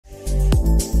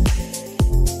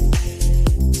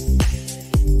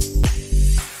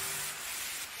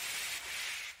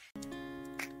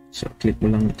click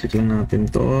lang natin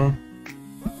to.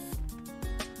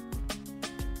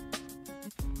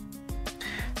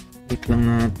 Click lang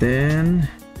natin.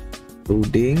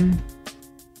 Loading.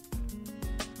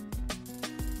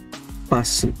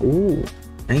 Pass. Oh,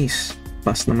 nice.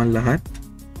 Pass naman lahat.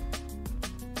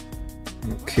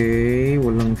 Okay,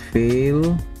 walang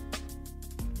fail.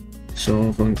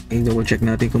 So, kung i-double check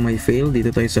natin kung may fail,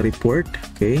 dito tayo sa report.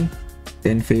 Okay.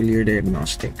 Then, failure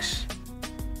diagnostics.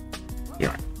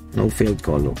 Yan. No failed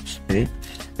columns. Okay.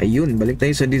 Ayun, balik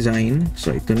tayo sa design.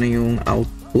 So, ito na yung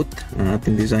output ng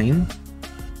ating design.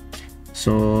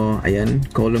 So, ayan.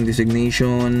 Column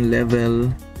designation,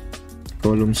 level,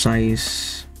 column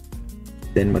size,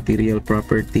 then material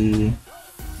property,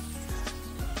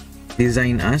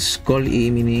 design as, call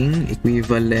E meaning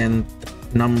equivalent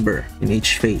number in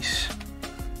each face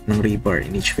ng rebar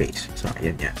in each face. So,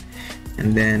 ayan yan.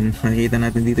 And then, makikita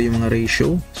natin dito yung mga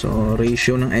ratio. So,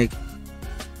 ratio ng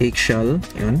eggshell,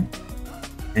 yun.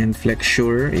 And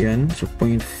flexure, yan. So,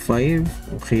 0.5,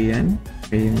 okay yan.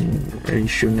 Okay, yung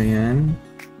ratio na yan.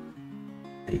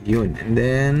 Ayun. And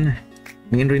then,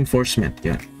 main reinforcement,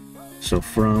 yan. So,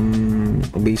 from,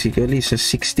 basically, sa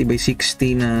 60 by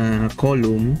 60 na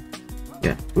column,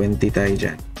 yan, 20 tayo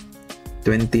dyan.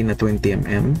 20 na 20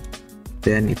 mm.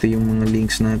 Then, ito yung mga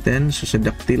links natin. So, sa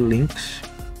ductile links,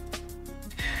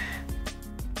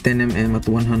 10 mm at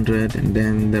 100, and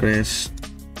then the rest,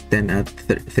 10 at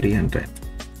 300.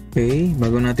 Okay,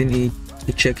 bago natin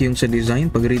i-check yung sa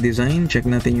design, pag redesign, check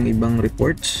natin yung ibang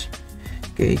reports.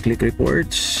 Okay, click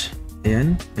reports.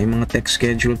 Ayan, may mga text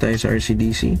schedule tayo sa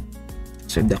RCDC.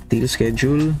 So, ductile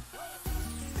schedule.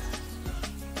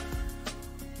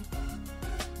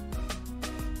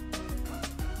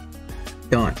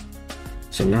 Yan.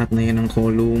 So, lahat na yan ng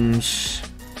columns.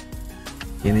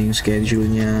 Yan na yung schedule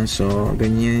niya. So,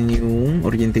 ganyan yung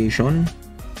orientation.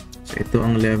 So, ito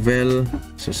ang level.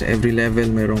 So, sa every level,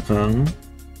 meron kang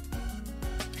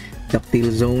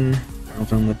ductile zone, meron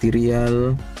kang material,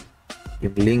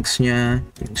 yung links niya,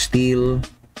 yung steel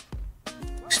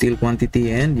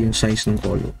quantity, and yung size ng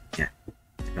column. Yan.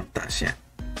 Ilang taas yan.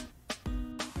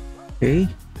 Okay.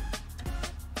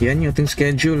 Yan yung ating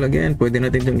schedule. Again, pwede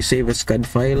natin itong i-save as CAD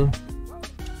file.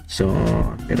 So,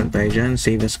 meron tayo dyan.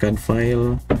 Save as CAD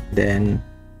file. Then,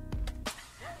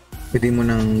 pwede mo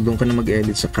nang, doon ka na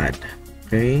mag-edit sa CAD.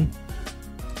 Okay.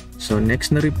 So, next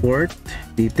na report.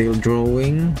 Detailed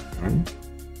drawing.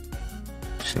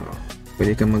 So,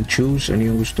 pwede ka mag-choose ano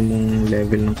yung gusto mong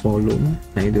level ng column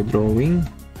na i-drawing.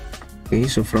 Okay,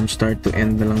 so from start to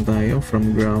end na lang tayo.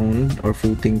 From ground or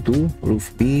footing to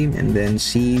roof beam, and then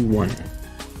C1.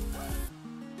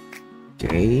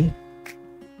 Okay.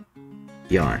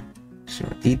 Yan. So,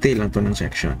 detail lang to ng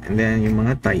section. And then, yung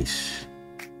mga ties.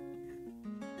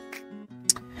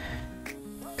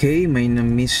 Okay, may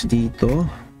na-miss dito.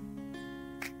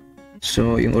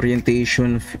 So, yung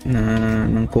orientation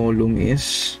ng column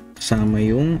is kasama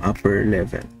yung upper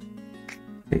level.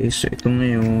 Okay, so ito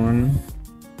ngayon,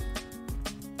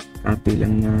 copy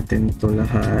lang natin ito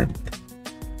lahat.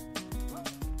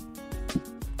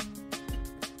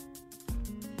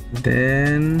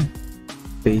 Then,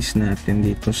 paste natin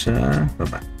dito sa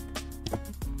baba.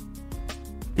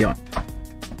 Yon.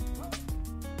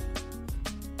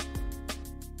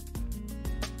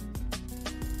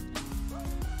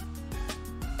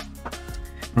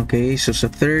 Okay, so sa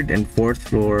third and fourth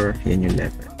floor, yan yung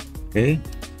level. Okay,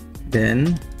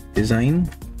 then design,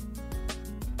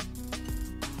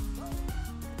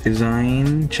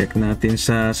 check natin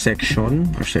sa section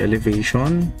or sa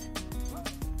elevation.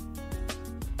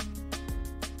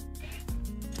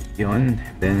 Yon,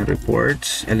 then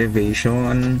reports,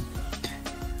 elevation,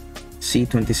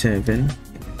 C27.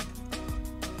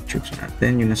 Choose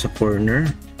natin yung nasa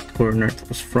corner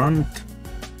tapos front.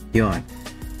 Yon.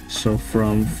 So,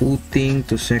 from footing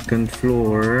to second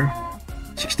floor,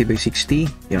 60 by 60.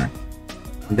 Yan.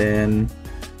 Then,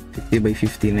 50 by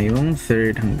 50 na yung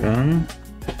third hanggang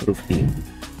roof beam.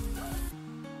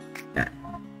 Yan.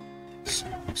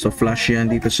 So, flush yan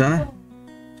dito sa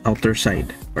outer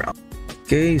side.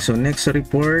 Okay, so next sa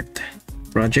report,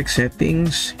 project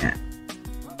settings. Yan.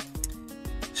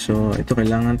 So, ito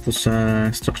kailangan po sa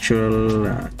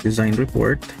structural design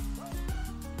report.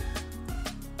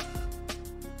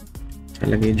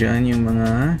 Kalagay dyan yung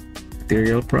mga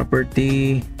material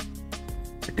property,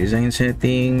 design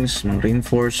settings, mga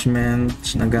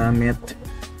reinforcements na gamit,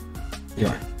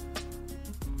 yun,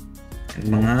 and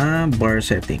mga bar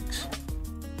settings.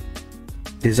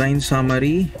 Design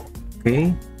summary. Okay,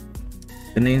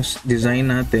 ito na yung design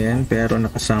natin pero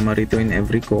nakasama rito in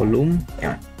every column.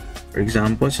 Yan. For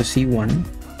example, sa C1,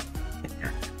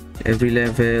 yan. Every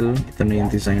level, ito na yung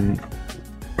design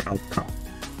or outcome.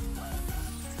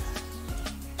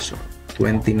 So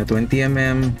 20 na 20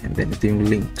 mm, and then ito yung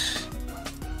links.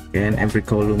 And every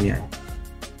column yan.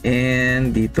 And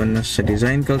dito na sa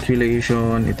design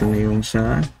calculation, ito na yung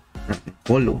sa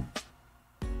column.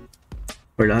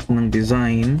 For lahat ng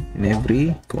design in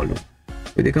every column.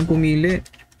 Pwede kang pumili,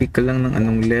 pick ka lang ng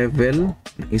anong level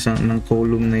ng isang ng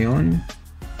column na yon.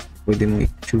 Pwede mo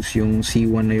i-choose yung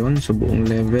C1 na yon sa buong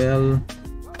level.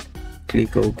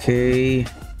 Click OK.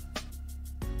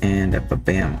 And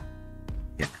bam.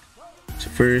 Yeah.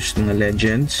 So first, mga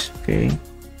legends. Okay.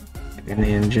 Lagyan na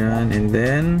yan dyan. And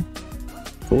then,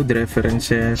 code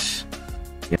references.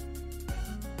 Yeah.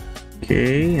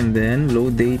 Okay. And then,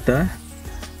 load data.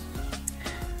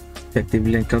 Effective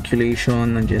length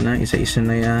calculation. Nandiyan na. Isa-isa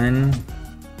na yan.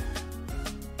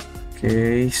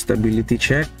 Okay. Stability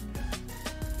check.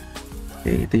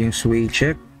 Okay, ito yung sway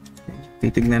check.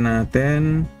 Titignan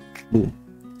natin. Boom.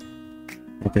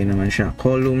 Okay naman siya.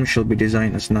 Column shall be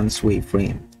designed as non-sway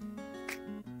frame.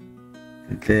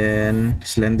 And then,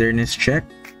 slenderness check.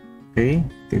 Okay,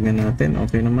 tignan natin.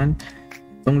 Okay naman.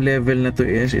 Itong level na to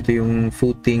is, ito yung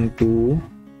footing to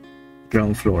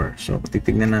ground floor. So,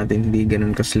 titignan natin, hindi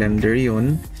ganun ka-slender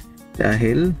yun.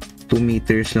 Dahil, 2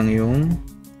 meters lang yung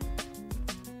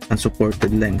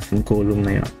unsupported length ng column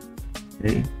na yun.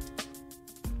 Okay.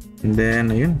 And then,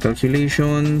 ayun,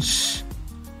 calculations,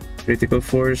 critical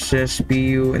forces,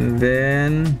 PU, and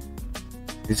then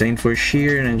design for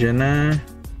shear, nandiyan na.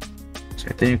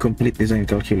 So, ito yung complete design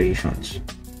calculations.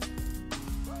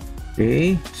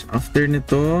 Okay, so after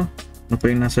nito, ano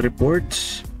pa yung nasa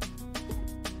reports?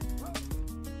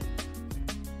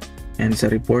 And sa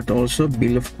report also,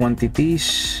 bill of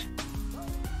quantities.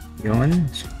 Yun,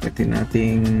 so pwede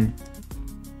nating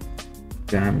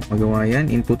magawa yan.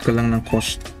 Input ka lang ng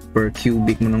cost per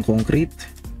cubic mo ng concrete,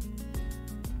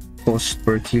 cost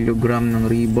per kilogram ng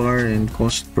rebar, and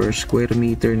cost per square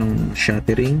meter ng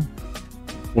shattering,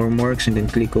 formworks, and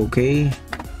then click OK.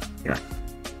 Yeah.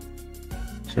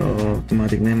 So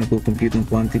automatic na yung magkukompute ng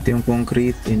quantity ng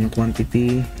concrete. Yan yung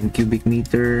quantity in cubic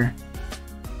meter.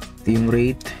 Ito yung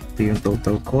rate. Ito yung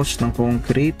total cost ng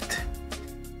concrete.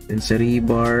 Then sa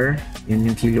rebar, yan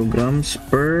yung kilograms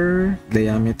per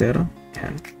diameter.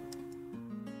 Yan.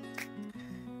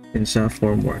 Then sa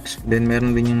formworks. Then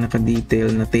meron din yung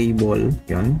naka-detail na table.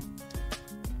 Yan.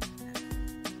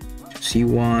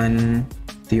 C1.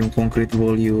 Ito yung concrete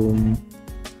volume.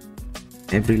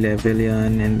 Every level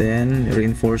yan. And then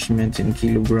reinforcements in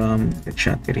kilogram at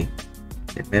shattering.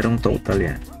 Then merong total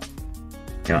yan.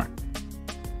 Yan.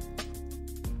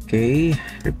 Okay.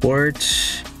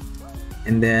 Reports.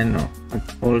 And then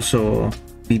also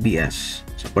BBS.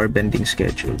 So bar bending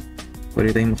schedule.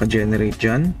 Pwede tayong maka-generate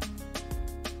dyan.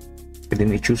 Pwede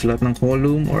mo i-choose lahat ng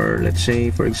column, or let's say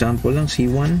for example lang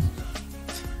C1,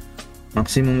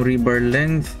 maximum rebar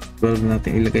length 12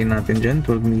 natin, ilagay natin dyan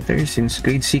 12 meters since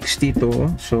grade 60 to,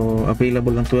 so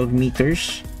available lang 12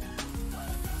 meters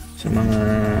sa mga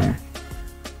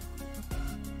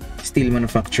steel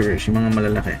manufacturers, yung mga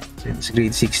malalaki, since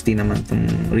grade 60 naman itong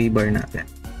rebar natin.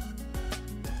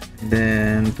 And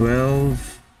then 12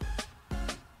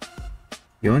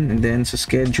 yun, and then sa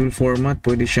schedule format,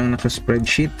 pwede siyang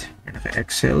naka-spreadsheet,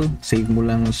 naka-Excel. Save mo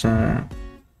lang sa,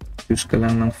 use ka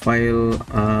lang ng file,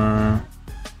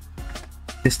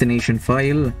 destination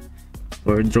file,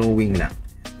 or drawing lang.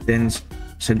 Then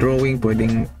sa drawing,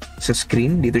 pwedeng sa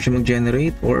screen, dito siya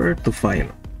mag-generate, or to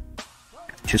file.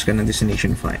 Choose ka ng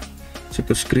destination file. So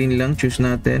to screen lang, choose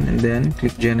natin, and then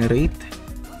click generate.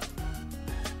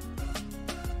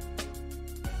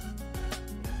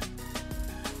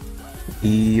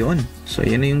 Iyon. So,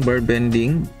 yan na yung bar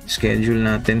bending schedule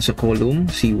natin sa column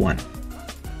C1.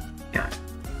 Yan.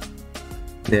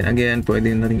 Then again, pwede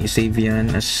na rin i-save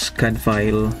yan as CAD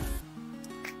file,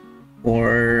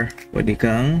 or pwede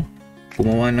kang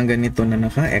gumawa ng ganito na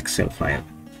naka-Excel file.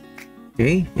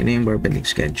 Okay? Yan na yung bar bending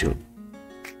schedule.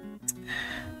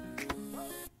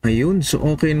 Ayun. So,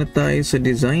 okay na tayo sa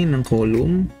design ng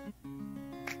column.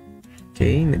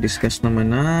 Okay. Na-discuss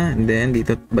naman na. And then,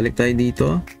 dito, balik tayo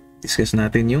dito. Discuss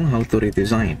natin yung how to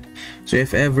redesign. So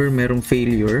if ever merong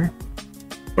failure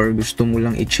or gusto mo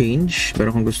lang i-change, pero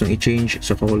kung gusto i-change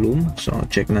sa column, so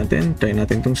check natin, try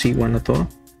natin tong C1 na to.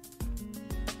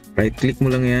 Right click mo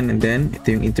lang yan, and then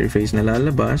ito yung interface na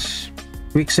lalabas.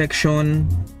 Quick section.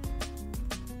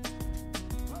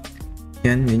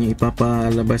 Yan yung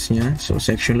ipapalabas niya. So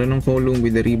section lang ng column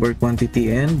with the rebar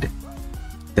quantity and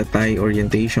the tie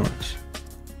orientations.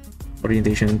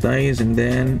 Orientation ties, and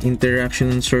then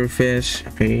interaction surface.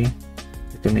 Okay,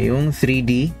 ito na yung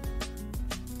 3D.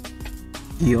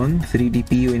 Yun, 3D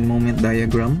PU in moment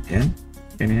diagram. Yan.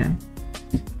 Ganyan.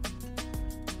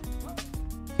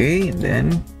 Okay, and then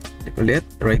click ulit,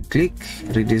 right click,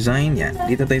 redesign. Yan.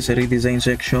 Dito tayo sa redesign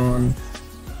section.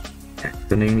 Yan.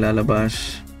 Ito na yung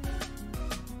lalabas.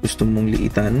 Gusto mong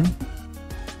liitan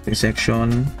yung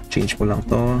section, change mo lang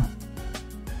to.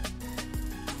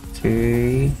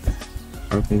 Okay.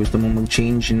 Or kung gusto mong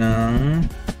mag-change ng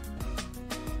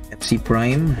FC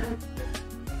prime,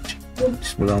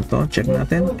 change mo lang to. Check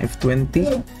natin.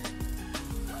 F20.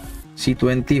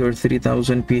 C20 or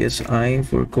 3000 PSI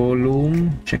for column.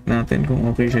 Check natin kung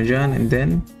okay siya dyan. And then,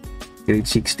 grade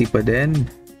 60 pa din.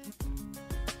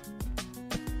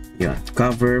 Yan.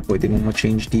 Cover, pwede mong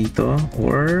mag-change dito.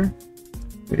 Or,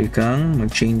 pwede kang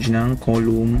mag-change ng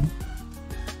column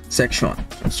section.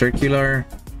 So, circular.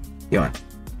 Yan.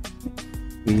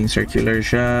 Feeling circular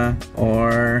siya.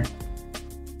 Or,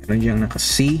 meron diyang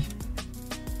naka-C.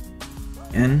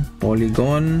 Yan.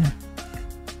 Polygon.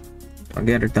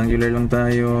 Again, rectangular lang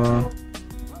tayo.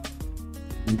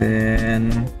 And then,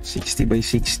 60 by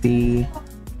 60.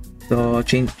 So,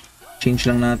 change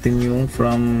lang natin yung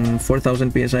from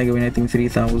 4,000 PSI, gawin natin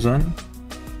 3,000.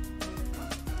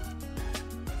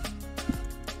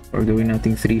 Or gawin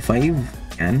natin 3,500.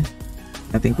 Yan.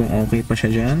 Natin kung okay pa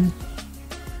siya dyan.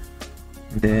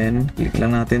 And then, click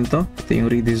lang natin to. Ito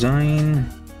yung redesign.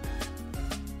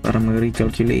 Para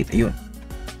mag-recalculate. Ayun.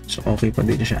 So, okay pa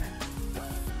din siya.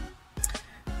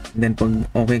 And then, pag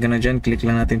okay ka na dyan, click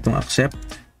lang natin itong accept.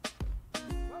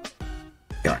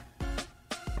 Yan.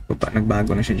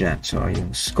 Nagbago na siya dyan. So,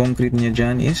 yung concrete niya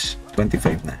dyan is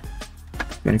 25 na.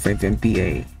 25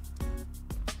 MPa.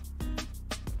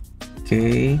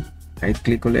 Okay. Right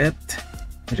click ulit.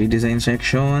 Redesign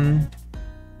section.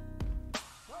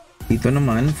 Dito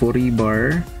naman, for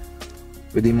rebar,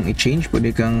 pwede mong i-change.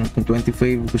 Pwede kang, kung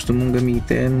 25 gusto mong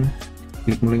gamitin,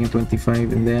 click mo lang yung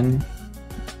 25 and then,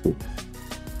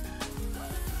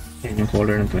 yan yung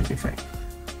color ng 25.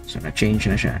 So,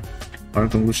 na-change na siya. Or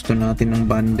kung gusto natin ng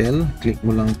bundle, click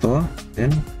mo lang to.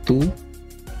 Then, 2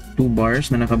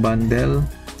 bars na naka-bundle.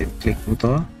 Then, click mo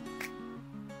to.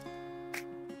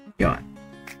 Yan.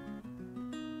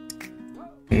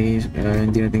 Okay,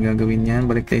 hindi natin gagawin yan.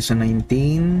 Balik tayo sa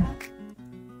 19.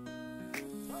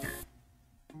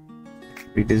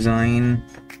 Redesign.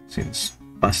 Since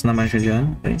pass naman siya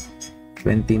dyan. Okay.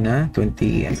 20 na.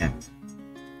 20 mm.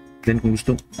 Then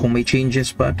kung may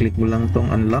changes pa, click mo lang tong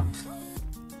unlock.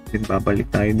 Then babalik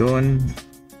tayo doon.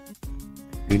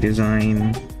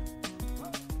 Redesign.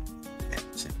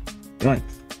 Right.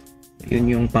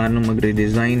 Yun yung paano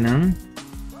magre-design ng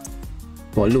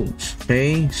columns.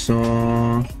 Okay, so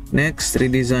next,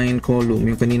 redesign column.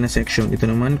 Yung kanina section, ito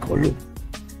naman column.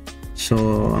 So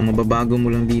ang mababago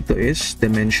mo lang dito is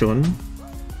dimension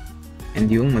and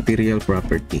yung material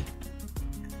property.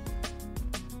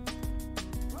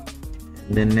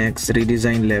 And then next,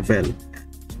 redesign level.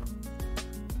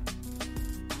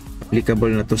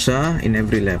 Applicable na to sa in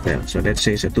every level. So let's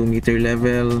say sa 2 meter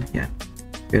level, yan.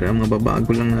 Pero ang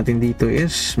mababago lang natin dito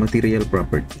is material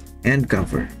property and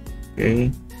cover.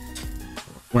 Okay.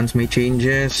 Once may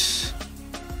changes,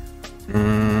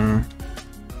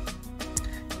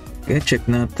 okay, check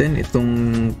natin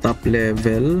itong top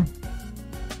level,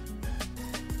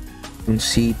 itong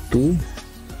C2.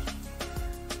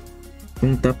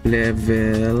 Yung top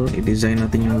level, i-design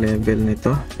natin yung level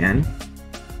nito. Yan.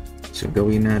 So,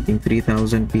 gawin natin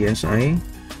 3,000 PSI.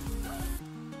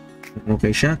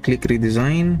 Okay siya. Click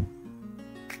redesign.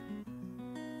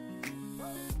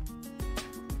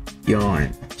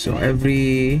 Yan. So,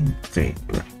 okay.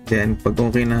 Then, pag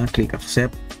okay na, click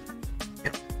accept.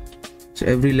 Yan. So,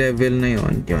 every level na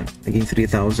yon, naging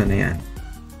 3,000 na yan.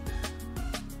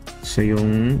 So,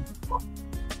 yung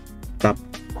top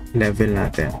level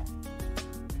natin,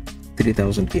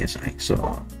 3,000 PSI. So,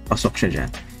 pasok siya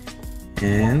dyan.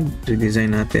 And,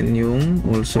 redesign natin yung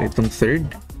also itong third,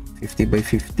 50 by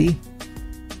 50.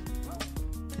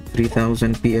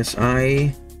 3,000 PSI.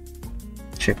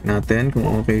 Check natin kung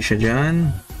okay siya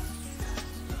dyan.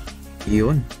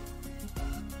 Yun.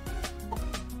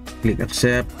 Click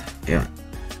accept. Yun.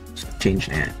 So, change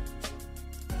na yan.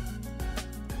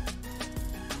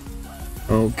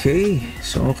 Okay.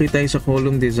 So, okay tayo sa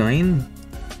column design.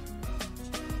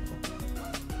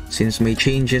 Since may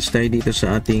changes tayo dito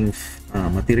sa ating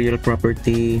material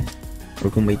property, or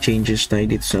kung may changes tayo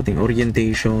dito sa ating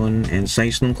orientation and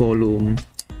size ng column,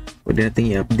 pwede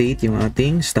natin i-update yung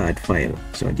ating Staad file.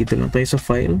 So, dito lang tayo sa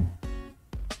file.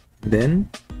 Then,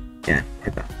 yan.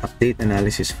 Ito. Update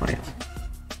analysis file.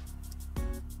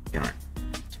 Yan.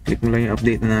 So, click mo lang yung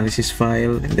update analysis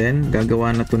file. And then,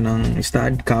 gagawa na to ng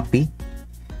Staad copy.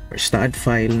 or Staad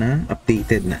file na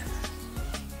updated na.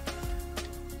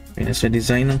 Okay, na sa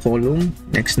design ng column,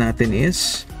 next natin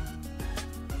is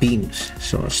beams.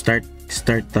 So start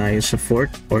tayo sa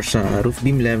 4th or sa roof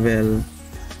beam level,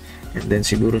 and then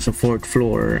siguro sa 4th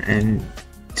floor, and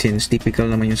since typical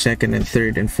naman yung 2nd and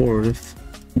 3rd and 4th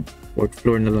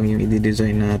floor na lang yung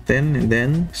i-design natin, and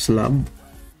then slab,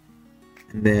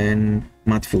 and then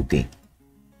mat footing.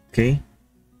 Okay,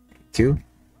 thank you.